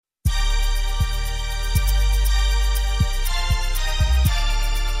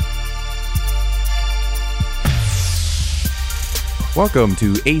Welcome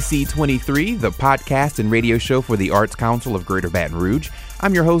to AC23, the podcast and radio show for the Arts Council of Greater Baton Rouge.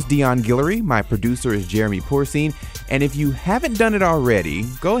 I'm your host, Dion Guillory. My producer is Jeremy Porcine. And if you haven't done it already,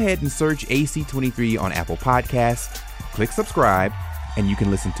 go ahead and search AC23 on Apple Podcasts, click subscribe, and you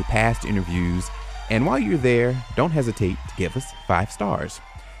can listen to past interviews. And while you're there, don't hesitate to give us 5 stars.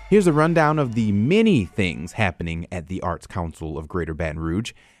 Here's a rundown of the many things happening at the Arts Council of Greater Baton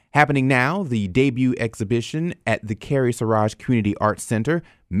Rouge. Happening now, the debut exhibition at the Carrie Saraj Community Arts Center,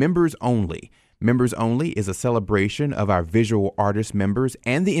 Members Only. Members Only is a celebration of our visual artist members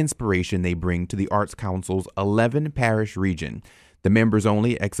and the inspiration they bring to the Arts Council's 11 parish region. The Members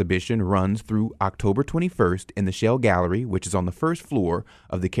Only exhibition runs through October 21st in the Shell Gallery, which is on the first floor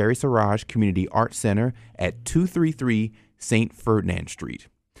of the Carrie Saraj Community Arts Center at 233 St. Ferdinand Street.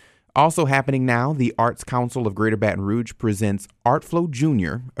 Also happening now, the Arts Council of Greater Baton Rouge presents Art Flow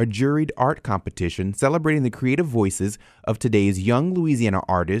Jr., a juried art competition celebrating the creative voices of today's young Louisiana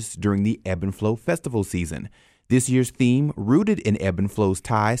artists during the Ebb and Flow Festival season. This year's theme, rooted in Ebb and Flow's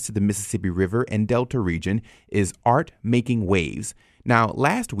ties to the Mississippi River and Delta region, is Art Making Waves. Now,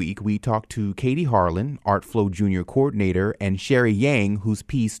 last week, we talked to Katie Harlan, Art Flow Jr. coordinator, and Sherry Yang, whose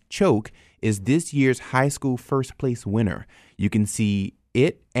piece, Choke, is this year's high school first place winner. You can see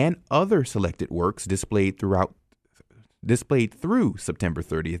it and other selected works displayed through September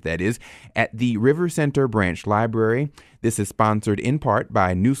 30th, that is, at the River Center Branch Library. This is sponsored in part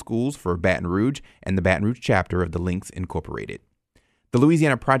by New Schools for Baton Rouge and the Baton Rouge chapter of the Links Incorporated. The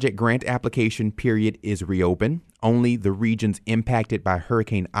Louisiana Project grant application period is reopened. Only the regions impacted by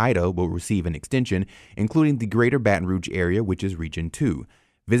Hurricane Ida will receive an extension, including the Greater Baton Rouge area, which is Region 2.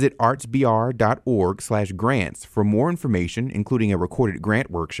 Visit artsbr.org/grants for more information, including a recorded grant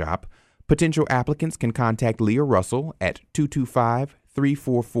workshop. Potential applicants can contact Leah Russell at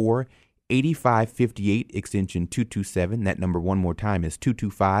 225-344-8558, extension 227. That number one more time is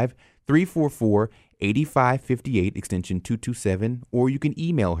 225-344-8558, extension 227. Or you can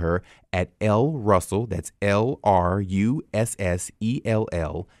email her at lrussell, that's LRUSSELL,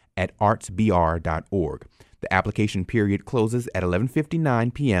 at artsbr.org. The application period closes at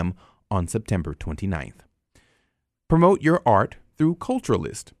 11:59 p.m. on September 29th. Promote your art through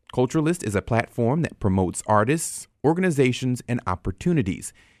Culturalist. Culturalist is a platform that promotes artists, organizations, and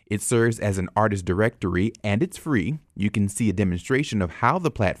opportunities. It serves as an artist directory, and it's free. You can see a demonstration of how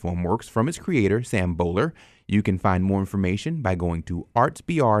the platform works from its creator, Sam Bowler. You can find more information by going to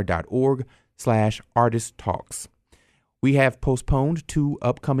artsbr.org/artisttalks. We have postponed 2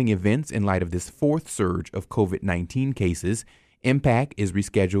 upcoming events in light of this 4th surge of COVID-19 cases. Impact is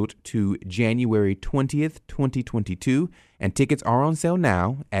rescheduled to January 20th, 2022, and tickets are on sale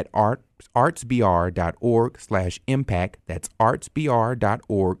now at artsbr.org/impact. That's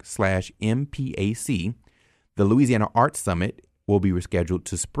artsbr.org/MPAC. The Louisiana Arts Summit will be rescheduled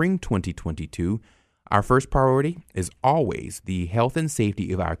to spring 2022. Our first priority is always the health and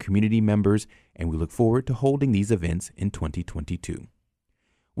safety of our community members, and we look forward to holding these events in 2022.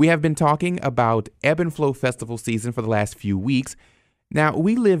 We have been talking about Ebb and Flow Festival season for the last few weeks. Now,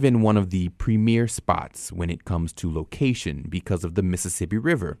 we live in one of the premier spots when it comes to location because of the Mississippi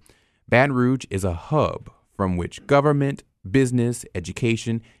River. Baton Rouge is a hub from which government, business,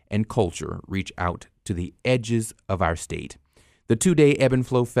 education, and culture reach out to the edges of our state. The 2-day Ebb and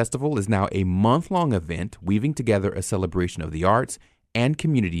Flow Festival is now a month-long event weaving together a celebration of the arts and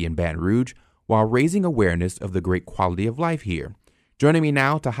community in Baton Rouge while raising awareness of the great quality of life here. Joining me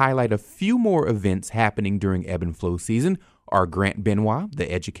now to highlight a few more events happening during Ebb and Flow season are Grant Benoit, the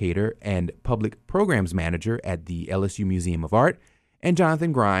educator and public programs manager at the LSU Museum of Art, and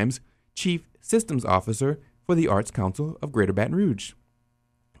Jonathan Grimes, chief systems officer for the Arts Council of Greater Baton Rouge.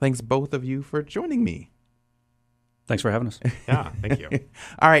 Thanks both of you for joining me. Thanks for having us. Yeah, thank you.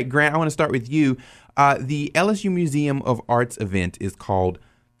 All right, Grant, I want to start with you. The LSU Museum of Arts event is called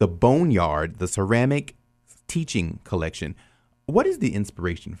The Boneyard, the Ceramic Teaching Collection. What is the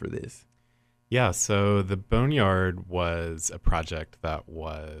inspiration for this? Yeah, so the Boneyard was a project that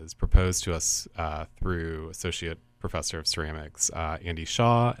was proposed to us through Associate Professor of Ceramics Andy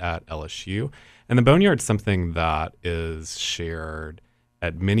Shaw at LSU. And the Boneyard is something that is shared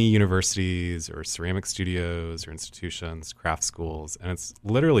at many universities or ceramic studios or institutions, craft schools. And it's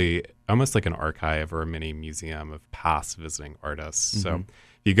literally almost like an archive or a mini museum of past visiting artists. Mm-hmm. So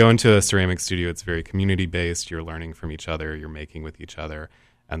if you go into a ceramic studio, it's very community-based. You're learning from each other. You're making with each other.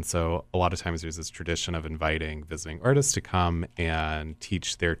 And so a lot of times there's this tradition of inviting visiting artists to come and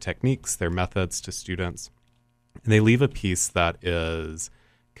teach their techniques, their methods to students. And they leave a piece that is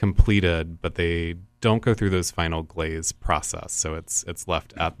completed, but they don't go through those final glaze process. So it's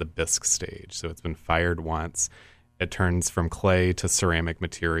left at the bisque stage. So it's been fired once. it turns from clay to ceramic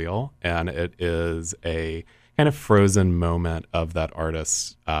material, and it is a kind of frozen moment of that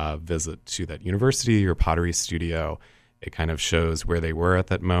artist's visit to that university or pottery studio. It kind of shows where they were at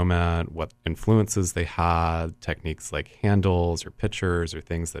that moment, what influences they had, techniques like handles or pictures or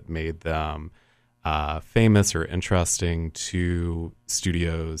things that made them famous or interesting to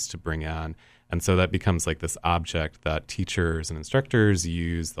studios to bring in. And so that becomes like this object that teachers and instructors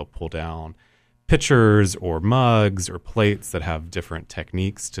use. They'll pull down pitchers or mugs or plates that have different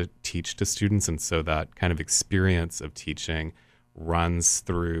techniques to teach to students. And so that kind of experience of teaching runs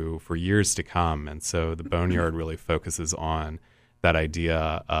through for years to come. And so the Boneyard really focuses on that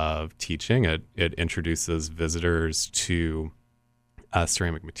idea of teaching. It introduces visitors to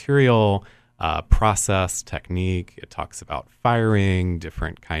ceramic material, process, technique. It talks about firing,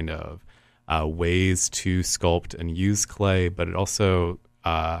 different kind of ways to sculpt and use clay, but it also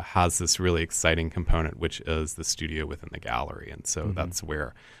has this really exciting component, which is the studio within the gallery. And so that's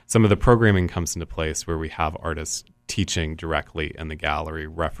where some of the programming comes into place, where we have artists teaching directly in the gallery,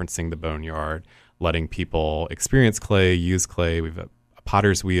 referencing the Boneyard, letting people experience clay, use clay. We've a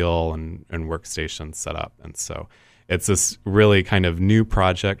potter's wheel and workstations set up. And so it's this really kind of new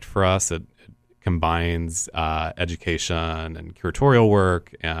project for us. It combines education and curatorial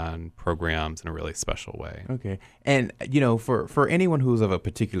work and programs in a really special way. Okay. And, for anyone who's of a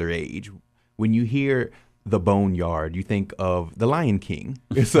particular age, when you hear the Boneyard, you think of the Lion King.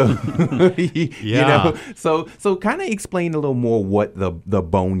 So, so kind of explain a little more what the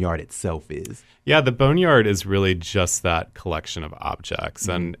Boneyard itself is. Yeah, the Boneyard is really just that collection of objects.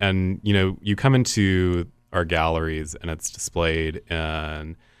 And you come into our galleries and it's displayed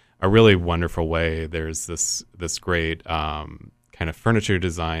in a really wonderful way. There's this great kind of furniture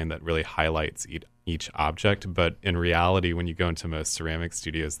design that really highlights each object. But in reality, when you go into most ceramic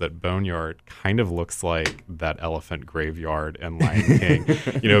studios, that Boneyard kind of looks like that elephant graveyard in Lion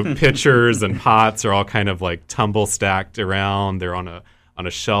King. Pitchers and pots are all kind of like tumble stacked around. They're on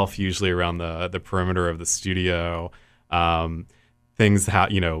a shelf, usually around the perimeter of the studio.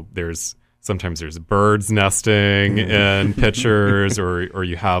 Sometimes there's birds nesting in pitchers, or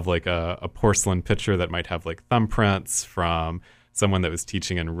you have like a porcelain pitcher that might have like thumbprints from someone that was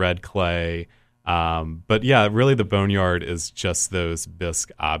teaching in red clay. But yeah, really the Boneyard is just those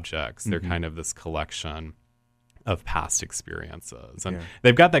bisque objects. They're kind of this collection of past experiences. And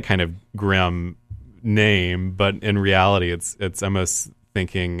they've got that kind of grim name, but in reality, it's almost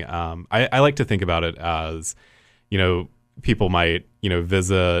thinking, I like to think about it as, people might,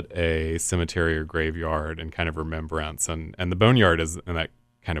 visit a cemetery or graveyard in kind of remembrance. And the Boneyard is in that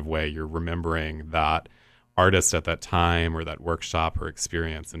kind of way. You're remembering that artist at that time or that workshop or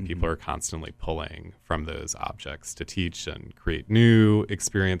experience, and people are constantly pulling from those objects to teach and create new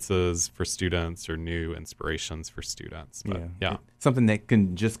experiences for students or new inspirations for students. But, something that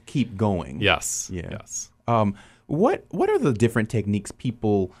can just keep going. Yes. What are the different techniques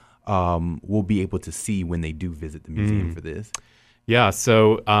people will be able to see when they do visit the museum for this? Yeah,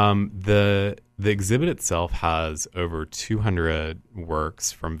 so the exhibit itself has over 200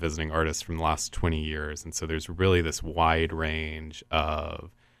 works from visiting artists from the last 20 years. And so there's really this wide range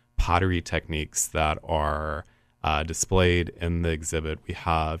of pottery techniques that are displayed in the exhibit. We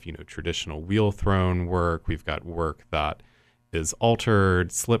have, traditional wheel thrown work. We've got work that is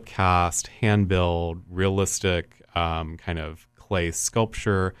altered, slip cast, hand build, realistic kind of clay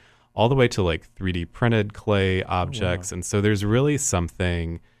sculpture, all the way to like 3D printed clay objects. And so there's really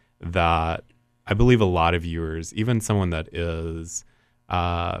something that I believe a lot of viewers, even someone that is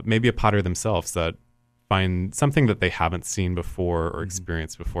maybe a potter themselves, that find something that they haven't seen before or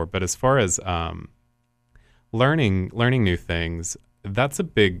experienced before. But as far as learning new things, that's a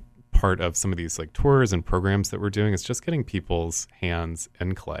big part of some of these like tours and programs that we're doing, is just getting people's hands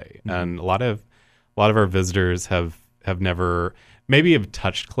in clay. And a lot of our visitors have never maybe have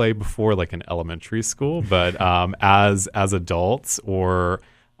touched clay before, like in elementary school, but as adults or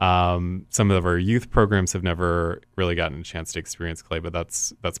some of our youth programs have never really gotten a chance to experience clay. But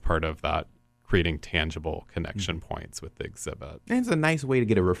that's part of that, creating tangible connection points with the exhibit. And it's a nice way to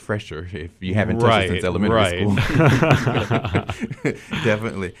get a refresher if you haven't touched it since elementary school.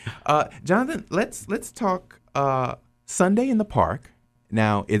 Definitely. Jonathan, let's talk Sunday in the Park.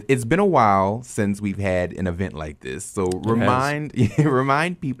 Now, it's been a while since we've had an event like this, so remind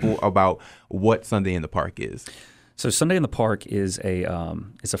people about what Sunday in the Park is. So Sunday in the Park is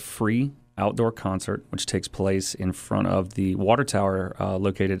it's a free outdoor concert which takes place in front of the water tower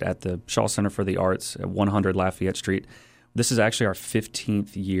located at the Shaw Center for the Arts at 100 Lafayette Street. This is actually our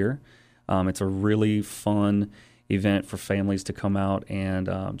 15th year. It's a really fun event for families to come out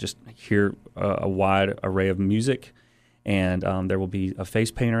and just hear a wide array of music. And there will be a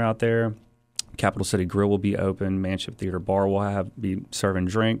face painter out there. Capital City Grill will be open. Manship Theater Bar will be serving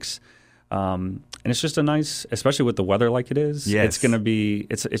drinks. And it's just a nice, especially with the weather like it is. Yes. It's going to be,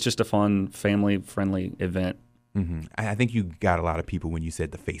 it's just a fun, family-friendly event. Mm-hmm. I think you got a lot of people when you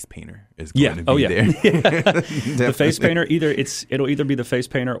said the face painter is going to be there. The face painter, it'll either be the face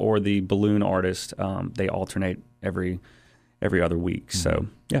painter or the balloon artist. They alternate every other week. So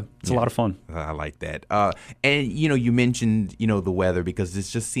it's a lot of fun. I like that. And you mentioned the weather, because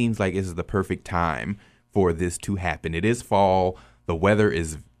this just seems like this is the perfect time for this to happen. It is fall. The weather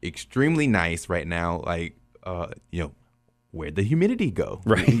is extremely nice right now. Like where'd the humidity go?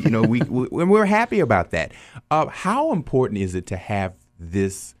 Right. We're happy about that. How important is it to have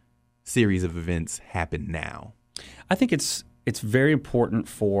this series of events happen now? I think it's very important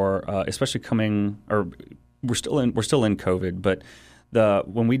for especially we're still in COVID, but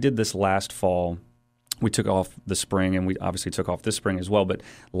when we did this last fall, we took off the spring, and we obviously took off this spring as well. But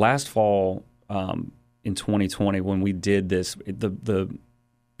last fall in 2020, when we did this, the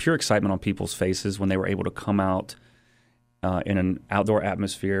pure excitement on people's faces when they were able to come out in an outdoor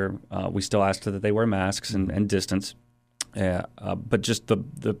atmosphere. We still asked that they wear masks and distance. But just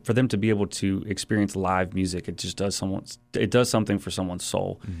for them to be able to experience live music, it just does something for someone's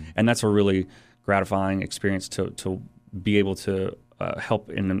soul, and that's a really gratifying experience to be able to help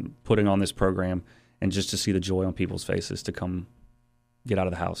in putting on this program, and just to see the joy on people's faces to come get out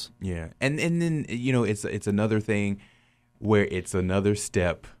of the house. Yeah, and then it's another thing where it's another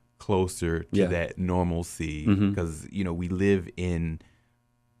step closer to that normalcy, because we live in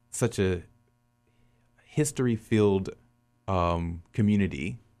such a history-filled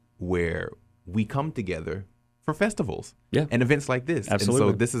community where we come together for festivals and events like this. Absolutely.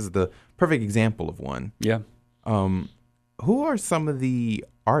 And so this is the perfect example of one. Yeah. Who are some of the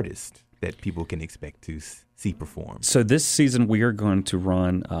artists that people can expect to see perform? So this season we are going to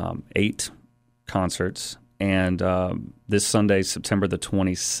run 8 concerts. And this Sunday, September the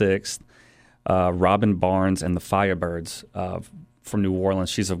 26th, Robin Barnes and the Firebirds from New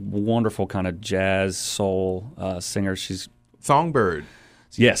Orleans. She's a wonderful kind of jazz soul singer. She's Songbird.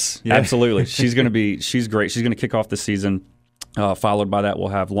 Yes, absolutely. She's great. She's going to kick off the season. Followed by that, we'll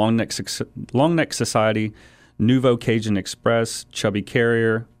have Long Neck Society, Nouveau Cajun Express, Chubby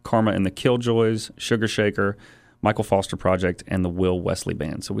Carrier, Karma and the Killjoys, Sugar Shaker, Michael Foster Project, and the Will Wesley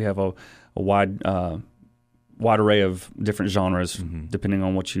Band. So we have a wide array of different genres, depending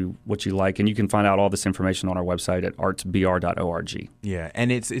on what you like, and you can find out all this information on our website at artsbr.org. Yeah,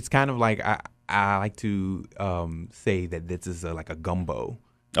 and it's kind of like I like to say that this is like a gumbo.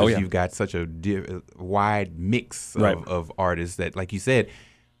 Oh yeah, you've got such a wide mix of artists that, like you said,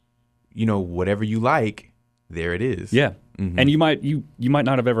 whatever you like, there it is. Yeah, and you might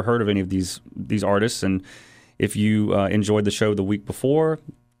not have ever heard of any of these artists, and if you enjoyed the show the week before,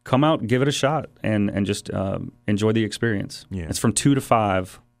 come out, give it a shot, and just enjoy the experience. Yeah. It's from 2 to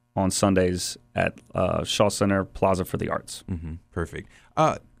 5 on Sundays at Shaw Center Plaza for the Arts. Perfect.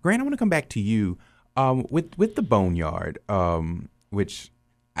 Grant, I want to come back to you with the Boneyard, which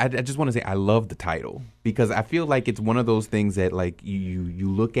I just want to say I love the title, because I feel like it's one of those things that, like,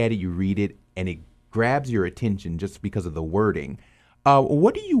 you look at it, you read it, and it grabs your attention just because of the wording.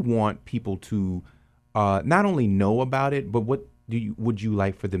 What do you want people to not only know about it, but what would you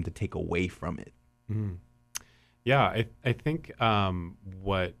like for them to take away from it? Yeah, I think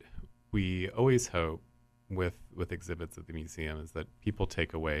what we always hope with exhibits at the museum is that people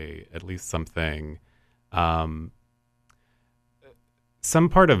take away at least something, some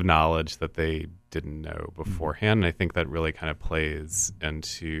part of knowledge that they didn't know beforehand. And I think that really kind of plays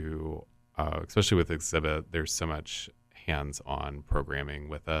into, especially with exhibit, there's so much hands-on programming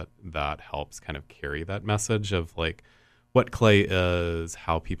with it that helps kind of carry that message of, like, what clay is,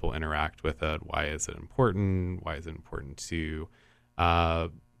 how people interact with it, why is it important to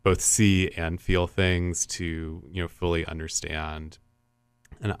both see and feel things, to fully understand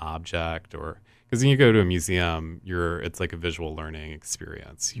an object, or because when you go to a museum, it's like a visual learning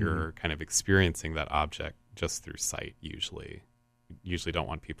experience. You're kind of experiencing that object just through sight. Usually don't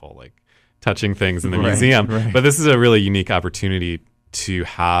want people like touching things in the museum, but this is a really unique opportunity to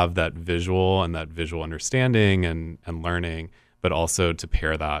have that visual and that visual understanding and learning, but also to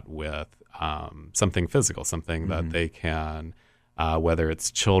pair that with something physical, something that they can, whether it's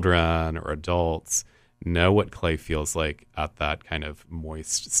children or adults, know what clay feels like at that kind of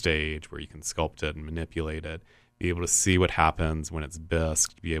moist stage where you can sculpt it and manipulate it, be able to see what happens when it's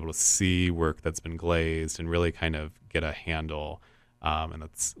bisqued, be able to see work that's been glazed, and really kind of get a handle And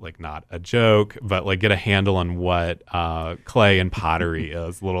it's like not a joke, but like get a handle on what clay and pottery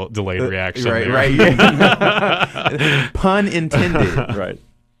is. A little delayed reaction, right? Pun intended, Right.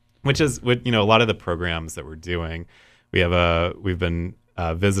 Which is what a lot of the programs that we're doing. We've been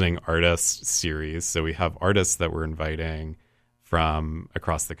visiting artists series, so we have artists that we're inviting from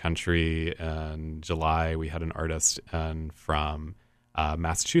across the country. In July, we had an artist from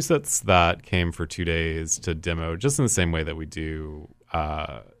Massachusetts that came for 2 days to demo, just in the same way that we do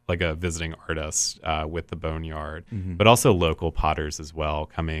like a visiting artist with the Boneyard, but also local potters as well,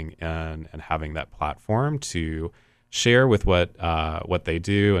 coming in and having that platform to share with what they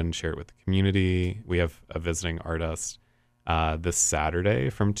do and share it with the community. We have a visiting artist this Saturday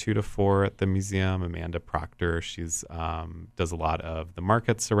from 2 to 4 at the museum, Amanda Proctor. She's does a lot of the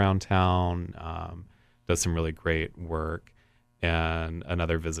markets around town, does some really great work. And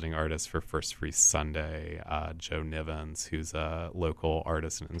another visiting artist for First Free Sunday, Joe Nivens, who's a local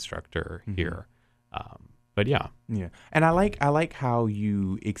artist and instructor here. But yeah. And I like how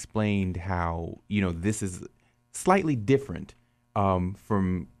you explained how this is slightly different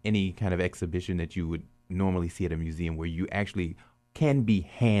from any kind of exhibition that you would normally see at a museum, where you actually can be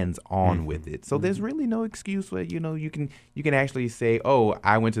hands-on with it. So there's really no excuse where you can actually say, oh,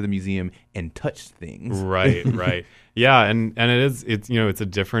 I went to the museum and touched things. Right. Yeah, and it's a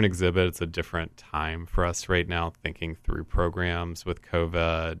different exhibit. It's a different time for us right now, thinking through programs with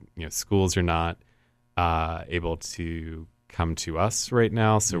COVID. Schools are not able to come to us right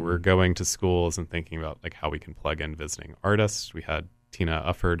now, so we're going to schools and thinking about like how we can plug in visiting artists. We had Tina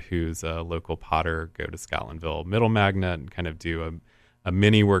Ufford, who's a local potter, go to Scotlandville Middle Magnet and kind of do a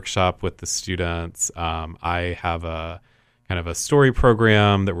mini workshop with the students. I have a kind of a story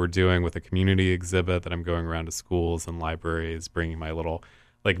program that we're doing with a community exhibit that I'm going around to schools and libraries, bringing my little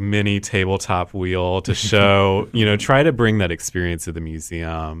like mini tabletop wheel to show, try to bring that experience of the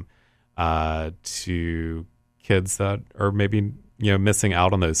museum to kids that are maybe missing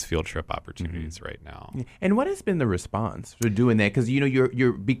out on those field trip opportunities right now. And what has been the response for doing that? Because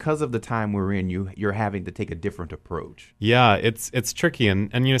you're because of the time we're in, you're having to take a different approach. Yeah, it's tricky,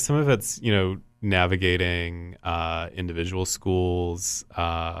 and some of it's navigating individual schools,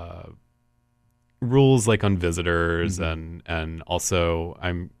 rules like on visitors, and also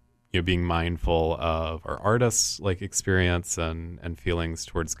I'm being mindful of our artists' like experience and feelings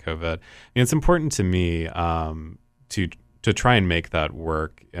towards COVID. It's important to me to try and make that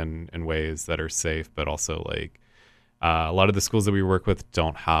work in ways that are safe, but also like a lot of the schools that we work with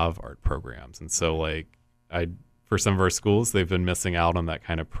don't have art programs. And so for some of our schools, they've been missing out on that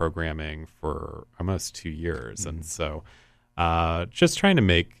kind of programming for almost 2 years. And so just trying to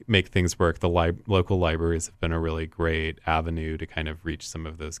make things work. The local libraries have been a really great avenue to kind of reach some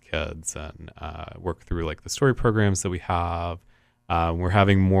of those kids and work through like the story programs that we have. We're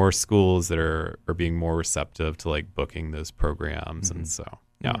having more schools that are being more receptive to like booking those programs, and so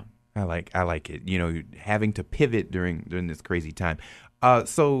yeah. I like it. Having to pivot during this crazy time.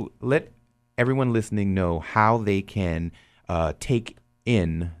 So let everyone listening know how they can take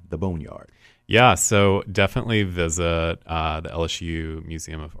in the Boneyard. Yeah, so definitely visit the LSU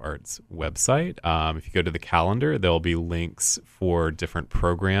Museum of Art's website. If you go to the calendar, there'll be links for different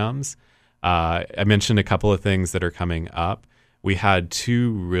programs. I mentioned a couple of things that are coming up. We had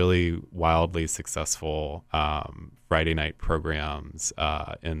 2 really wildly successful Friday night programs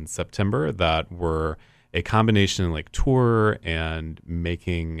in September that were a combination like tour and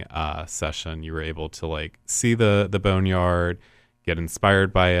making session. You were able to like see the Boneyard, get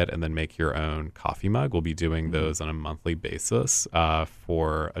inspired by it, and then make your own coffee mug. We'll be doing those on a monthly basis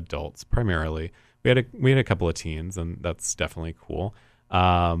for adults primarily. We had a couple of teens, and that's definitely cool.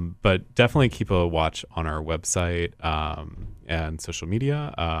 But definitely keep a watch on our website and social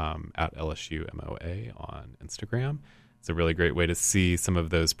media at LSU MOA on Instagram. It's a really great way to see some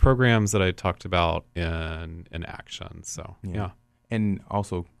of those programs that I talked about in action. So, yeah. And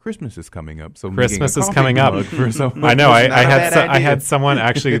also, Christmas is coming up. So Christmas is coming up. I know. I had someone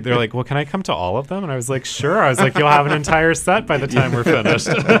actually. They're like, "Well, can I come to all of them?" And I was like, "Sure." I was like, "You'll have an entire set by the time we're finished."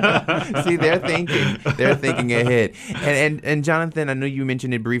 See, they're thinking ahead. And Jonathan, I know you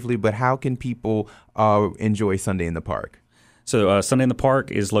mentioned it briefly, but how can people enjoy Sunday in the Park? So Sunday in the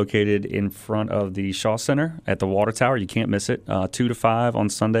Park is located in front of the Shaw Center at the Water Tower. You can't miss it. 2 to 5 on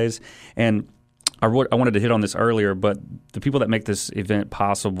Sundays, and I wanted to hit on this earlier, but the people that make this event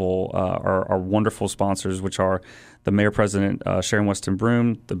possible are wonderful sponsors, which are the Mayor President Sharon Weston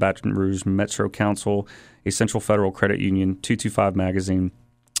Broome, the Baton Rouge Metro Council, Essential Federal Credit Union, 225 Magazine,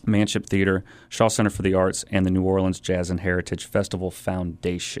 Manship Theater, Shaw Center for the Arts, and the New Orleans Jazz and Heritage Festival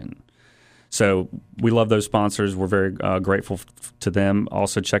Foundation. So we love those sponsors. We're very grateful to them.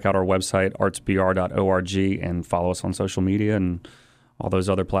 Also, check out our website, artsbr.org, and follow us on social media and all those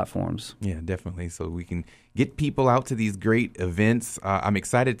other platforms. Yeah, definitely. So we can get people out to these great events. I'm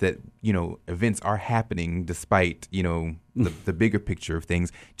excited that, events are happening despite, the bigger picture of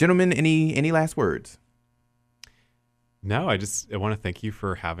things. Gentlemen, any last words? No, I want to thank you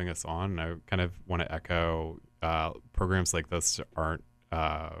for having us on. I kind of want to echo programs like this aren't,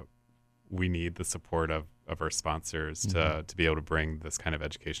 we need the support of our sponsors to be able to bring this kind of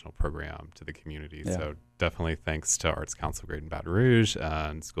educational program to the community. Yeah. So definitely thanks to Arts Council of Greater Baton Rouge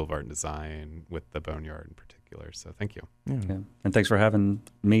and School of Art and Design with the Boneyard in particular. So thank you. Yeah. And thanks for having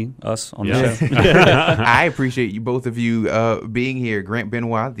us on the show. I appreciate you, both of you, being here. Grant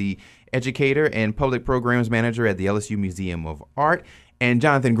Benoit, the educator and public programs manager at the LSU Museum of Art, and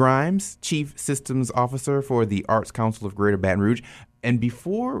Jonathan Grimes, Chief Systems Officer for the Arts Council of Greater Baton Rouge. And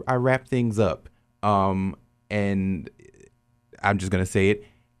before I wrap things up, and I'm just going to say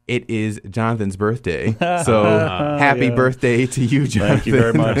it is Jonathan's birthday. So happy birthday to you, Jonathan. Thank you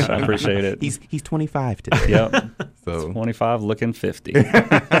very much. I appreciate it. He's 25 today. Yep. So 25 looking 50.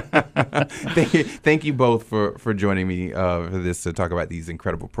 Thank you both for joining me for this to talk about these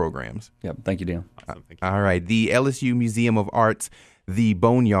incredible programs. Yep. Thank you, Dan. Awesome. Thank you. All right. The LSU Museum of Arts, the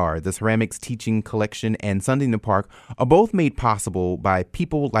Boneyard, the Ceramics Teaching Collection, and Sunday in the Park are both made possible by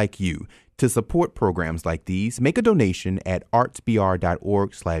people like you. To support programs like these, make a donation at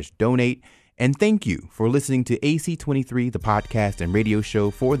artsbr.org/donate. And thank you for listening to AC23, the podcast and radio show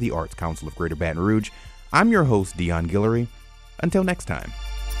for the Arts Council of Greater Baton Rouge. I'm your host, Dion Guillory. Until next time.